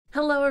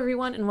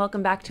everyone, and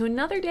welcome back to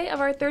another day of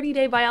our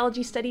 30-day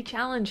biology study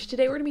challenge.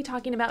 Today we're going to be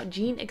talking about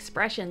gene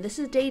expression. This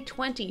is day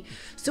 20,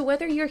 so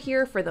whether you're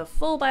here for the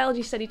full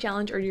biology study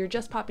challenge or you're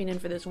just popping in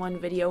for this one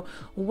video,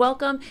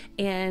 welcome,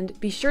 and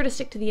be sure to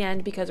stick to the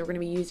end because we're going to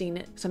be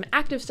using some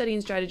active studying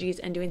strategies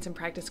and doing some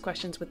practice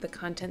questions with the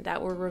content that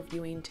we're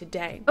reviewing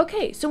today.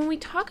 Okay, so when we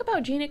talk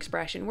about gene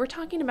expression, we're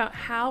talking about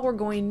how we're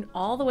going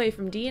all the way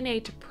from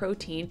DNA to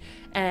protein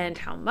and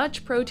how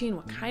much protein,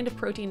 what kind of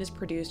protein is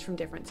produced from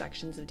different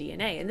sections of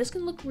DNA. And this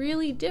can look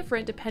really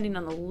different depending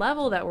on the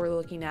level that we're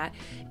looking at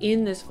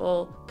in this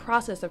full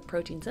process of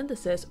protein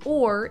synthesis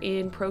or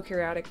in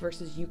prokaryotic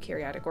versus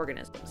eukaryotic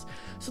organisms.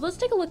 So let's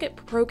take a look at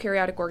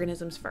prokaryotic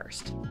organisms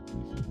first.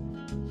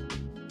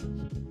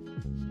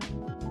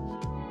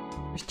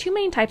 There's two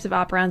main types of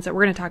operons that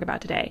we're going to talk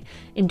about today.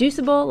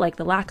 Inducible, like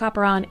the lac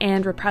operon,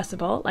 and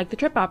repressible, like the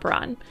trip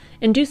operon.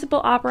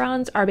 Inducible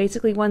operons are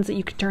basically ones that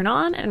you can turn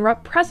on, and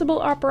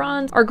repressible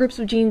operons are groups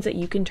of genes that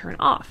you can turn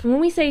off. And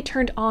when we say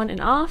turned on and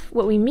off,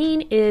 what we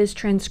mean is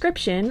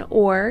transcription,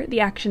 or the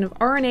action of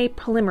RNA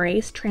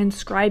polymerase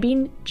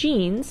transcribing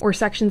genes or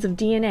sections of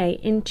DNA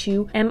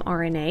into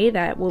mRNA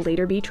that will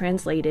later be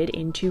translated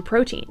into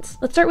proteins.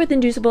 Let's start with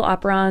inducible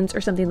operons,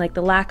 or something like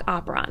the lac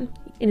operon.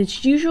 In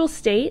its usual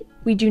state,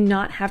 we do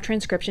not have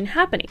transcription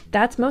happening.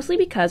 That's mostly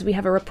because we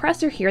have a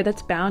repressor here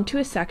that's bound to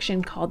a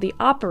section called the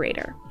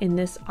operator in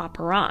this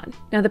operon.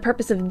 Now, the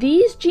purpose of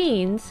these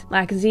genes,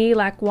 LAC-Z,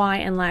 LAC-Y,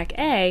 and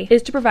LAC-A,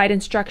 is to provide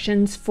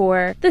instructions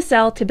for the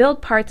cell to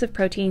build parts of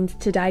proteins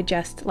to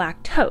digest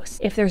lactose.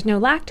 If there's no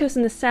lactose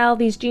in the cell,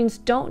 these genes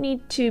don't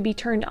need to be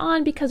turned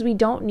on because we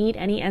don't need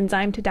any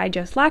enzyme to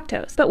digest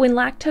lactose. But when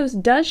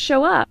lactose does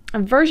show up, a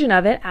version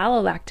of it,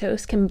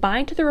 allolactose, can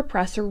bind to the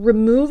repressor,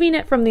 removing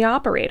it from the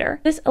operator.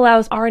 This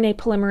allows RNA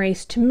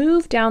polymerase to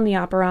move down the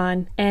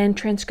operon and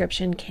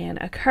transcription can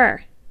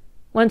occur.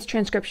 Once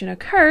transcription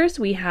occurs,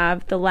 we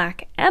have the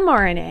lac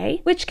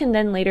mRNA, which can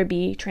then later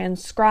be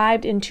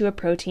transcribed into a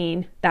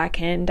protein that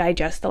can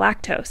digest the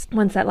lactose.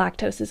 Once that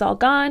lactose is all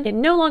gone, it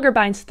no longer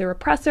binds to the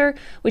repressor,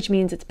 which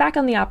means it's back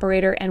on the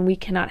operator and we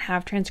cannot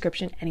have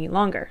transcription any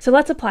longer. So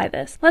let's apply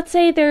this. Let's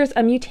say there's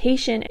a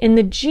mutation in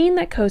the gene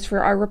that codes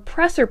for our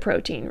repressor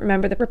protein.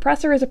 Remember, the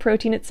repressor is a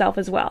protein itself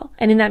as well.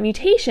 And in that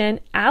mutation,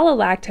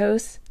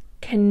 allolactose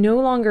can no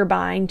longer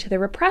bind to the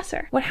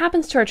repressor. What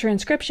happens to our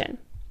transcription?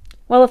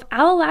 Well, if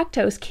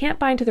allolactose can't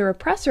bind to the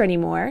repressor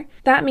anymore,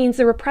 that means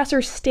the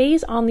repressor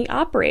stays on the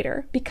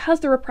operator because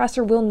the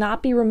repressor will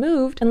not be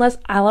removed unless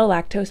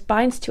allolactose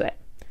binds to it.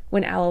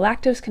 When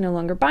allolactose can no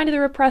longer bind to the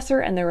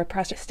repressor and the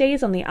repressor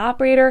stays on the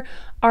operator,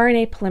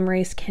 RNA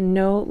polymerase can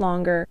no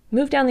longer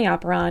move down the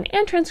operon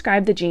and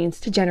transcribe the genes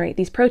to generate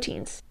these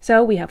proteins.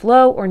 So we have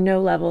low or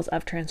no levels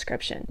of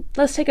transcription.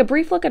 Let's take a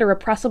brief look at a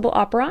repressible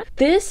operon.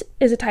 This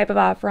is a type of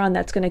operon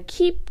that's going to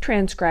keep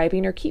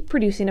transcribing or keep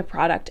producing a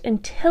product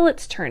until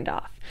it's turned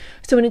off.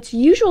 So in its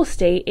usual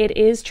state, it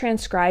is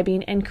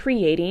transcribing and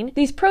creating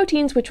these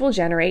proteins which will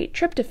generate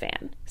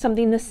tryptophan,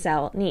 something the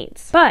cell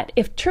needs. But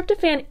if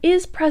tryptophan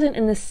is present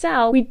in the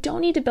cell, we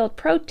don't need to build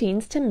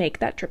proteins to make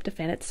that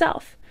tryptophan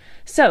itself.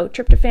 So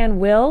tryptophan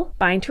will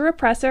bind to a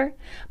repressor,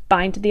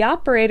 bind to the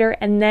operator,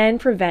 and then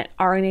prevent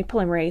RNA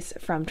polymerase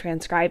from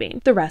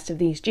transcribing the rest of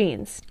these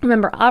genes.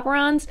 Remember,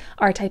 operons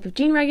are a type of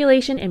gene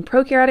regulation in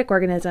prokaryotic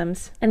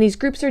organisms, and these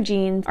groups or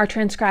genes are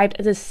transcribed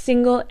as a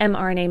single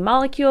mRNA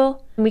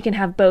molecule. And we can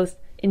have both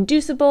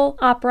inducible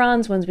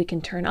operons, ones we can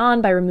turn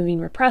on by removing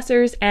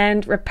repressors,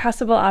 and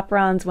repressible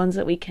operons, ones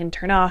that we can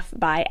turn off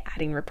by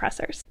adding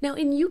repressors. Now,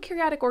 in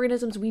eukaryotic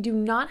organisms, we do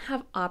not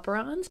have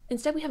operons.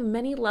 Instead, we have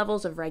many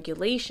levels of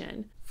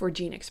regulation for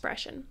gene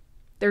expression.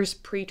 There's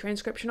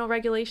pre-transcriptional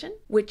regulation,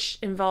 which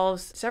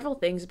involves several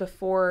things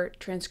before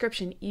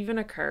transcription even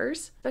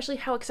occurs, especially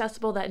how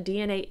accessible that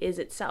DNA is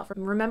itself.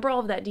 Remember all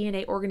of that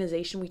DNA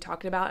organization we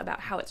talked about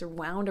how it's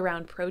wound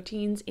around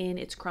proteins in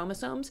its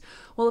chromosomes?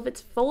 Well, if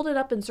it's folded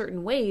up in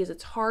certain ways,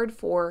 it's hard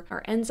for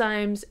our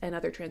enzymes and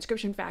other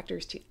transcription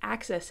factors to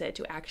access it,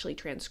 to actually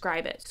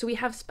transcribe it. So we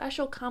have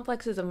special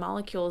complexes of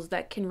molecules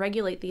that can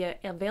regulate the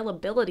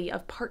availability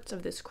of parts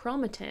of this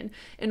chromatin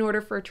in order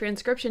for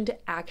transcription to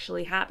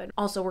actually happen.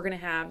 Also, we're going to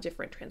have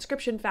different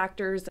transcription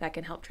factors that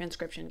can help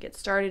transcription get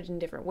started in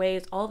different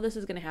ways. All of this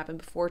is going to happen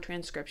before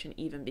transcription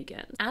even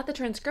begins. At the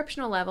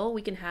transcriptional level,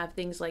 we can have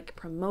things like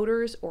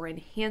promoters or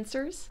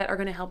enhancers that are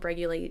going to help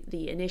regulate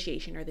the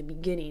initiation or the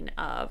beginning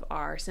of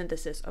our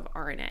synthesis of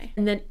RNA.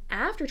 And then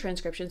after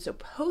transcription, so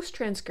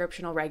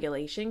post-transcriptional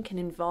regulation can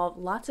involve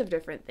lots of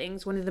different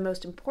things. One of the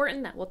most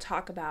important that we'll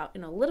talk about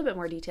in a little bit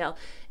more detail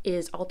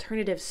is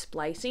alternative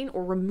splicing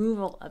or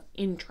removal of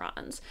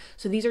introns.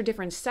 So these are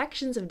different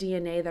sections of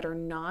DNA that are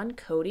non-coding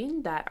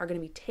coding that are going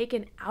to be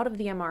taken out of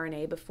the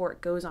mRNA before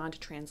it goes on to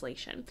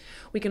translation.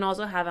 We can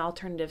also have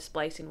alternative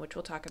splicing, which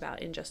we'll talk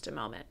about in just a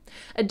moment.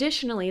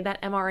 Additionally,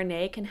 that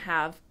mRNA can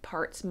have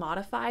parts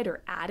modified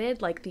or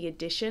added, like the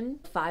addition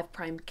of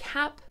 5'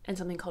 cap and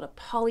something called a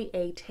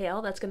poly-A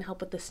tail. That's going to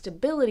help with the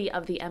stability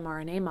of the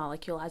mRNA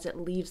molecule as it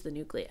leaves the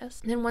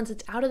nucleus. And then once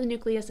it's out of the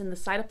nucleus in the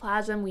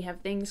cytoplasm, we have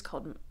things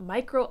called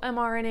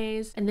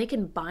microRNAs, and they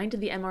can bind to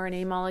the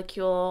mRNA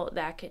molecule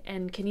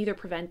and can either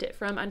prevent it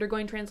from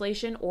undergoing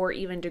translation or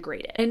even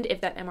degrade it. And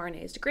if that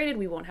mRNA is degraded,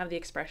 we won't have the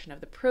expression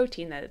of the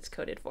protein that it's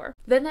coded for.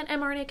 Then that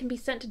mRNA can be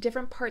sent to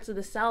different parts of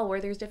the cell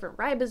where there's different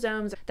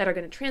ribosomes that are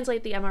going to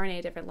translate the mRNA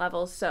at different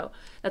levels. So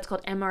that's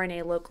called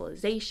mRNA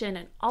localization,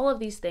 and all of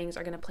these things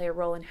are going to play a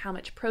role in how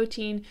much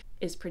protein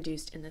is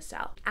produced in the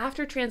cell.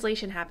 After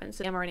translation happens,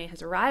 so the mRNA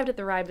has arrived at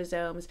the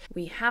ribosomes,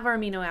 we have our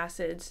amino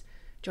acids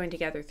joined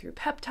together through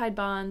peptide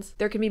bonds.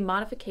 There can be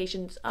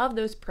modifications of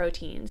those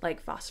proteins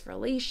like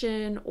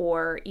phosphorylation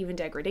or even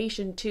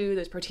degradation too.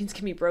 Those proteins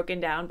can be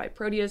broken down by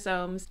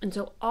proteasomes. And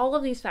so all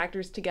of these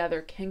factors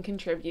together can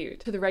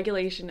contribute to the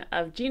regulation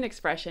of gene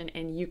expression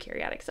in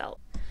eukaryotic cells.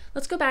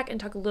 Let's go back and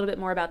talk a little bit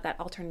more about that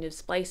alternative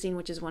splicing,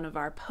 which is one of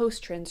our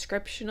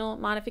post-transcriptional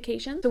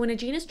modifications. So when a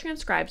gene is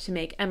transcribed to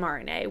make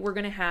mRNA, we're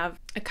going to have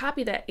a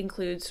copy that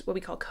includes what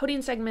we call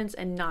coding segments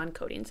and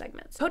non-coding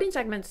segments. Coding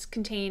segments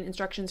contain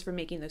instructions for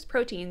making those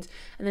proteins,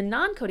 and the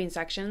non-coding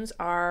sections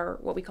are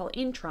what we call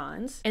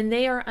introns, and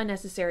they are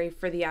unnecessary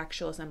for the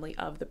actual assembly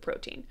of the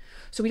protein.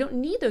 So we don't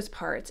need those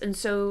parts, and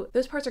so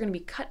those parts are going to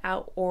be cut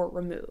out or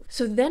removed.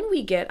 So then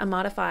we get a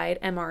modified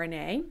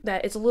mRNA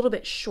that is a little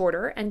bit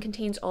shorter and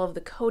contains all of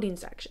the coding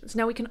sections.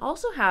 Now we can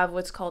also have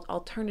what's called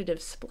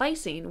alternative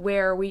splicing,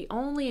 where we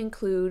only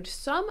include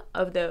some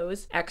of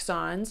those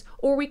exons,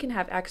 or we can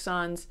have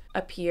exons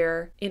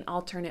appear in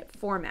alternate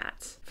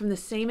formats from the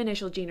same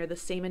initial gene or the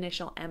same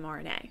initial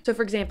mRNA. So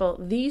for example,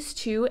 these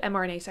two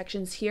mRNA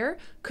sections here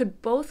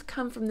could both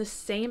come from the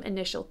same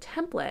initial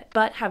template,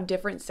 but have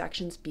different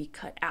sections be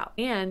cut out,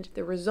 and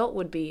the result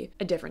would be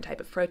a different type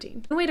of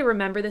protein. One way to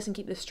remember this and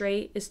keep this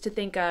straight is to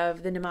think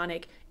of the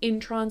mnemonic: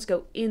 introns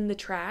go in the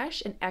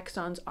trash and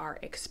exons are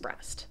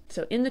expressed.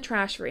 So in the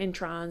trash for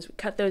introns, we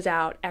cut those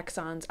out,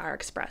 exons are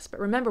expressed. But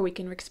remember, we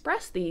can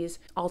express these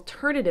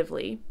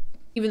alternatively,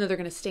 even though they're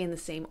going to stay in the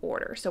same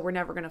order. So we're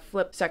never going to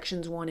flip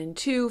sections 1 and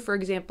 2, for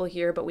example,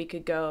 here, but we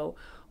could go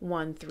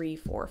 1, 3,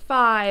 4,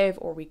 5,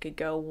 or we could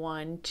go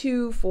 1,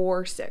 2,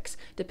 4, 6,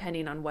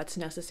 depending on what's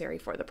necessary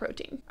for the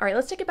protein. All right,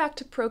 let's take it back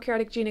to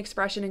prokaryotic gene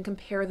expression and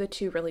compare the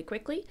two really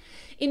quickly.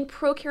 In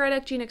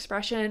prokaryotic gene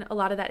expression, a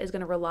lot of that is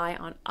going to rely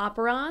on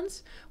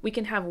operons. We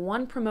can have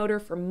one promoter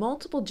for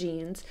multiple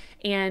genes,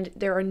 and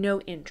there are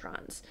no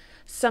introns.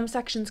 Some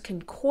sections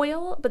can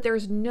coil, but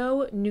there's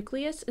no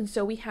nucleus, and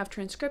so we have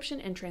transcription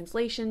and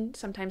translation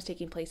sometimes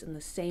taking place in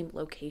the same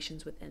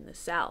locations within the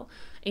cell.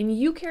 In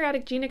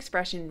eukaryotic gene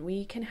expression,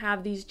 we can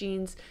have these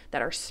genes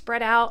that are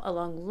spread out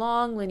along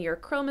long linear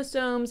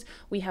chromosomes.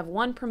 We have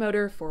one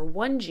promoter for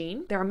one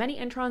gene. There are many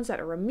introns that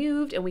are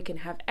removed, and we can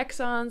have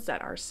exons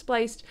that are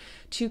spliced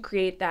to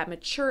create that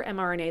mature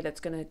mRNA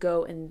that's going to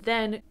go and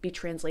then be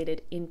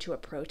translated into a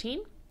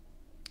protein.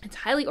 It's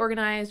highly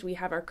organized. We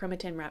have our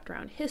chromatin wrapped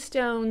around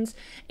histones,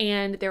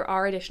 and there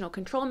are additional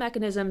control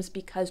mechanisms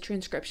because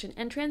transcription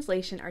and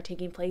translation are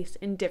taking place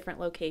in different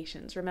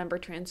locations. Remember,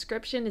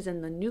 transcription is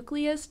in the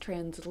nucleus,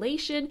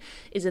 translation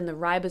is in the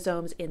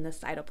ribosomes in the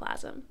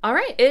cytoplasm. All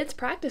right, it's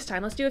practice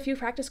time. Let's do a few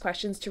practice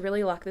questions to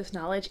really lock this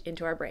knowledge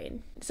into our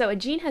brain. So a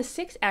gene has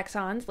 6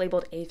 exons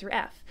labeled A through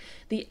F.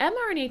 The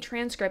mRNA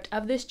transcript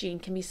of this gene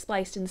can be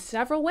spliced in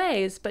several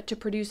ways, but to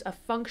produce a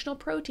functional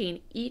protein,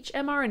 each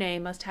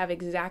mRNA must have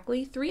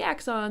exactly 3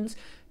 exons,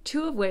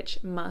 2 of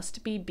which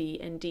must be B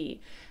and D.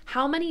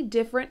 How many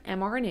different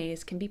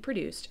mRNAs can be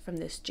produced from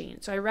this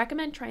gene? So I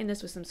recommend trying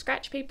this with some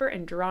scratch paper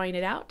and drawing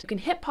it out. You can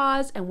hit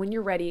pause, and when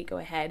you're ready, go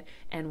ahead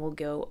and we'll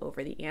go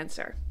over the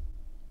answer.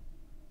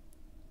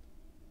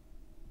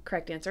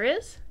 Correct answer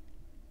is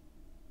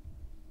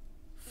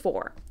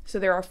 4. So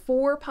there are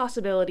 4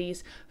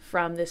 possibilities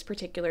from this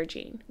particular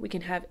gene. We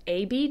can have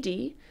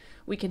ABD,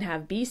 we can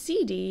have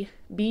BCD,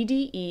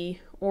 BDE,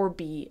 or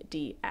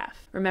BDF.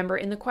 Remember,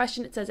 in the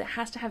question it says it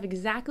has to have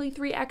exactly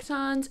 3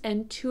 exons,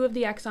 and 2 of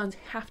the exons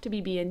have to be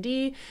B and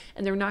D,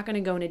 and they're not going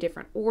to go in a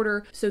different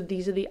order, so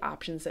these are the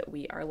options that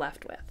we are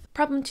left with.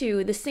 Problem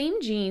 2, the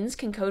same genes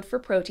can code for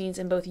proteins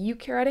in both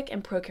eukaryotic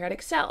and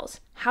prokaryotic cells.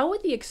 How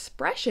would the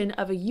expression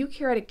of a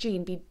eukaryotic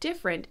gene be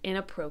different in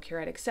a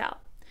prokaryotic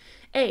cell?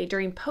 A,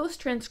 during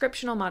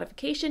post-transcriptional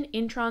modification,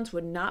 introns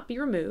would not be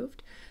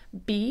removed.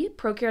 B,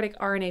 prokaryotic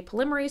RNA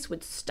polymerase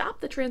would stop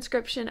the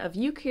transcription of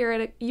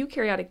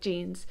eukaryotic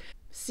genes.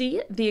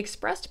 C, the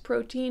expressed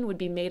protein would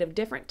be made of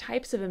different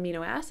types of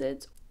amino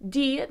acids.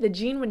 D, the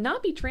gene would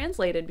not be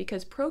translated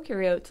because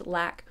prokaryotes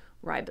lack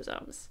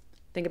ribosomes.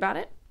 Think about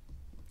it.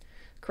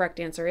 Correct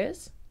answer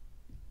is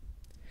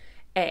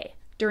A,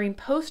 during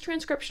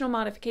post-transcriptional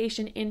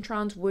modification,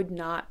 introns would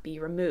not be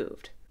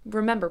removed.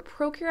 Remember,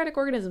 prokaryotic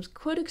organisms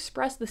could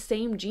express the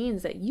same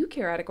genes that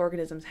eukaryotic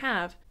organisms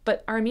have,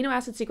 but our amino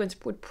acid sequence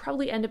would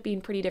probably end up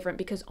being pretty different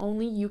because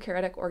only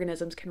eukaryotic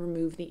organisms can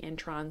remove the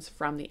introns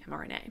from the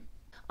mRNA.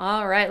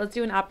 All right, let's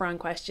do an operon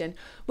question.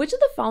 Which of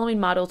the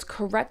following models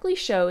correctly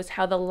shows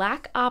how the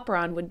lac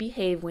operon would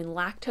behave when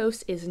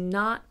lactose is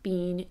not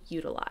being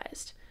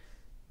utilized?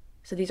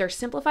 So these are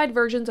simplified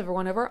versions of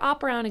one of our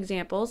operon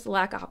examples, the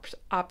lac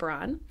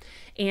operon,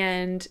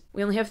 and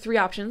we only have 3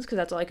 options because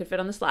that's all I could fit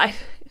on the slide.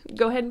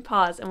 Go ahead and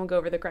pause and we'll go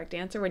over the correct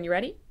answer when you're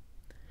ready.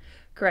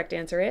 Correct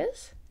answer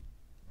is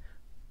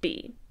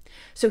B.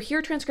 So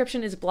here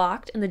transcription is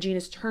blocked and the gene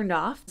is turned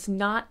off. It's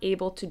not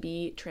able to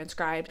be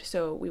transcribed,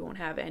 so we won't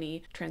have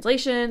any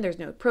translation, there's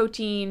no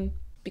protein,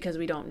 because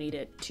we don't need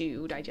it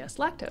to digest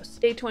lactose.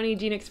 Day 20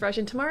 gene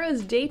expression. Tomorrow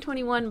is day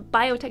 21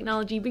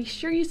 biotechnology. Be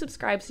sure you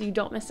subscribe so you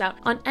don't miss out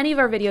on any of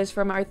our videos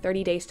from our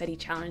 30-day study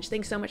challenge.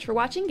 Thanks so much for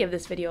watching. Give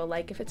this video a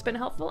like if it's been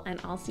helpful,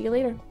 and I'll see you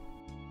later.